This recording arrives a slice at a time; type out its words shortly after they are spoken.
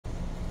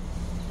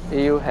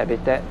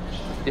EuHabitat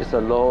is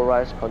a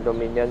low-rise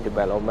condominium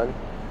development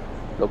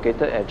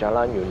located at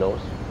Jalan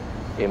Eunos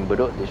in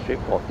Bedok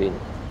District 14.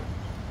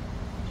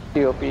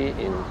 TOP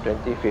in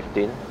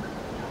 2015.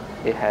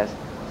 It has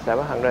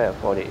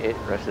 748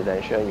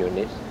 residential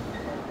units,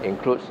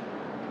 includes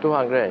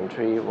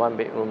 203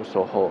 one-bedroom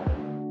SoHo.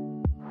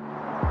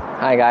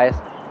 Hi guys,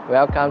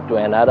 welcome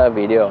to another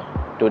video.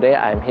 Today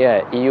I'm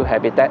here at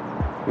EuHabitat.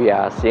 We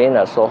are seeing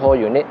a SoHo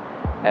unit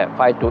at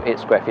 528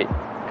 square feet.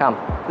 Come,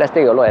 let's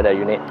take a look at the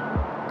unit.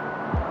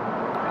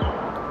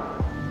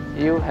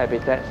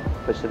 EuHabitat's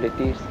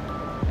facilities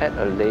add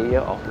a layer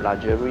of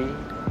luxury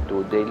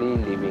to daily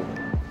living.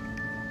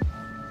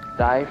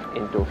 Dive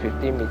into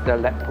 50-meter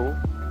lap pool,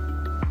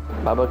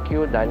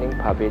 barbecue dining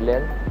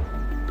pavilion,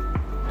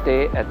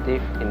 stay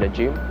active in the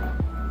gym,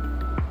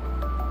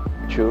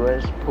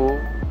 children's pool,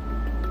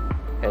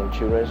 and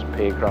children's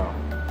playground.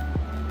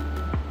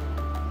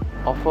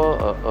 Offer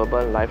an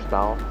urban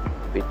lifestyle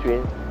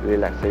between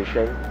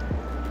relaxation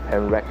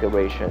and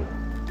recreation.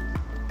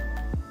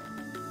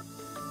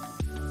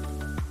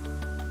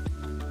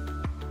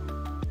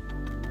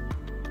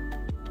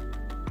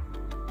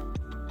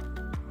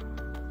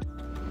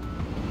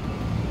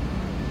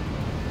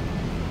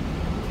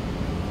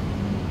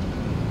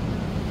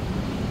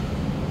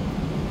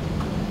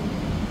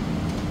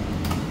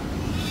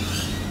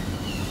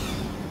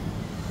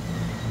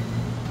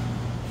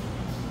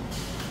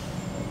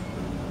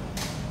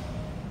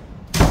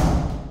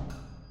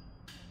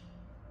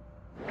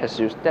 As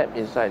you step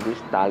inside this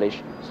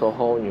stylish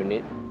SoHo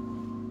unit,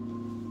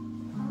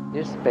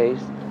 this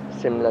space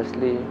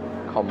seamlessly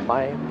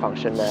combines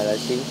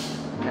functionality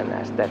and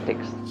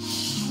aesthetics.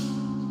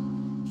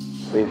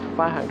 With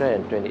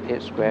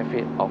 528 square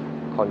feet of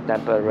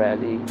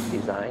contemporary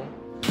design,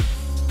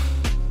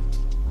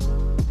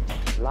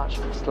 large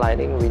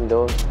sliding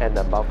windows at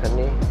the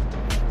balcony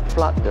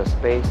flood the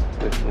space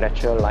with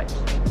natural lights,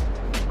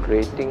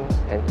 creating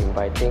an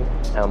inviting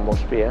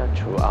atmosphere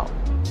throughout.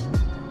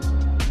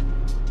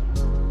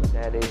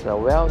 There is a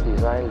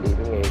well-designed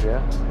living area,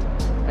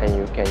 and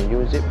you can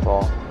use it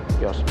for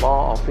your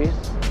small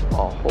office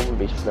or home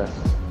business.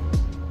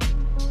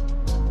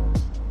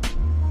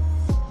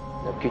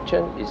 The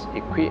kitchen is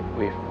equipped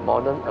with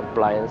modern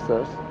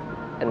appliances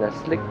and a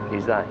sleek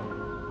design.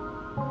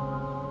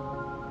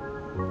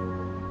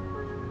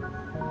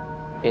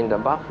 In the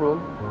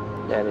bathroom,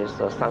 there is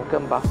a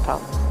sunken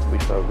bathtub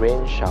with a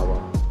rain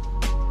shower.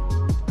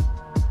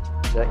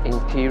 The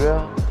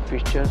interior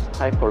features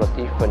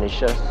high-quality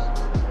finishes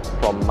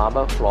from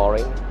marble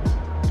flooring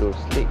to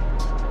sleek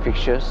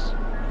fixtures,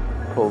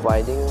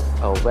 providing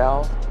a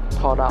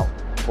well-thought-out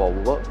for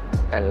work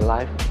and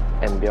life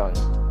ambience.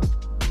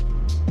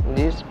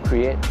 This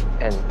creates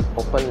an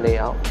open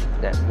layout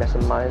that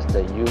maximizes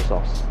the use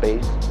of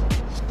space,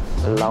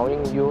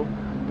 allowing you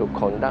to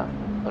conduct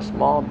a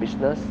small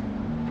business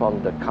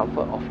from the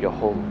comfort of your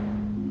home,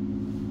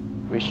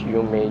 which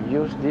you may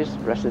use this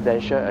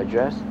residential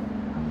address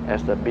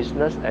as the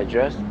business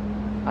address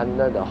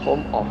under the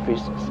home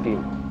office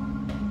scheme.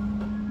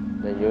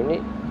 The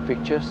unit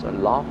features a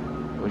loft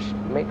which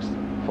makes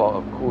for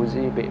a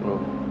cozy bedroom,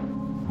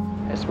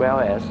 as well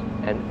as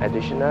an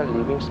additional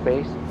living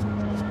space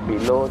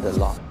below the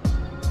loft.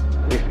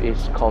 With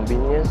its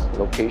convenient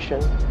location,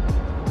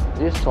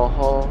 this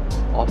SoHo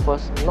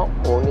offers not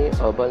only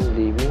urban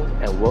living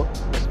and work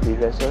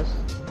experiences,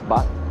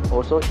 but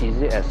also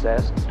easy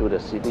access to the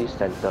city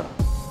center,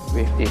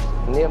 with its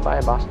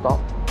nearby bus stop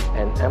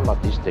and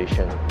MRT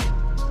station.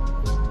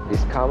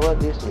 Discover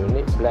this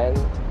unique blend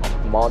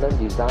of modern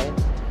design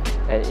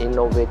and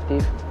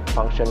innovative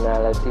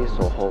functionality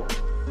SoHo,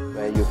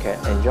 where you can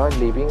enjoy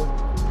living,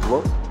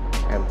 work,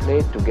 and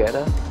play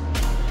together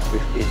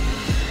with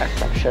its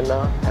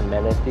exceptional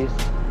amenities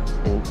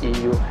in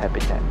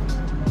EuHabitat.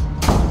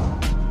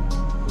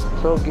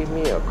 So give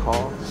me a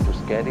call to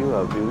schedule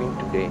a viewing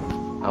today.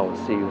 I will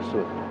see you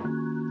soon.